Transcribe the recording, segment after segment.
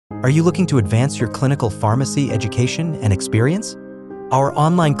Are you looking to advance your clinical pharmacy education and experience? Our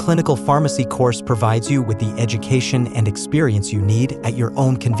online clinical pharmacy course provides you with the education and experience you need at your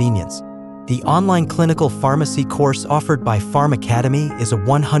own convenience. The online clinical pharmacy course offered by PharmAcademy is a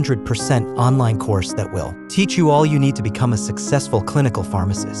 100% online course that will teach you all you need to become a successful clinical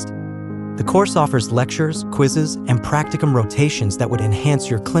pharmacist. The course offers lectures, quizzes, and practicum rotations that would enhance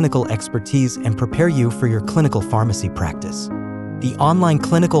your clinical expertise and prepare you for your clinical pharmacy practice. The online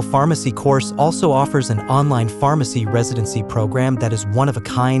clinical pharmacy course also offers an online pharmacy residency program that is one of a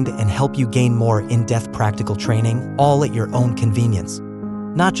kind and help you gain more in-depth practical training, all at your own convenience.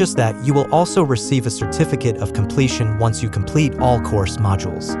 Not just that, you will also receive a certificate of completion once you complete all course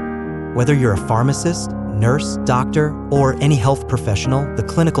modules. Whether you're a pharmacist, nurse, doctor, or any health professional, the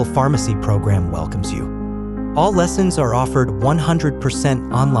clinical pharmacy program welcomes you. All lessons are offered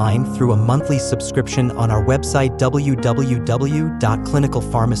 100% online through a monthly subscription on our website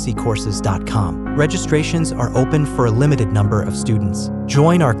www.clinicalpharmacycourses.com. Registrations are open for a limited number of students.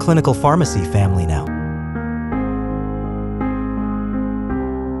 Join our clinical pharmacy family now.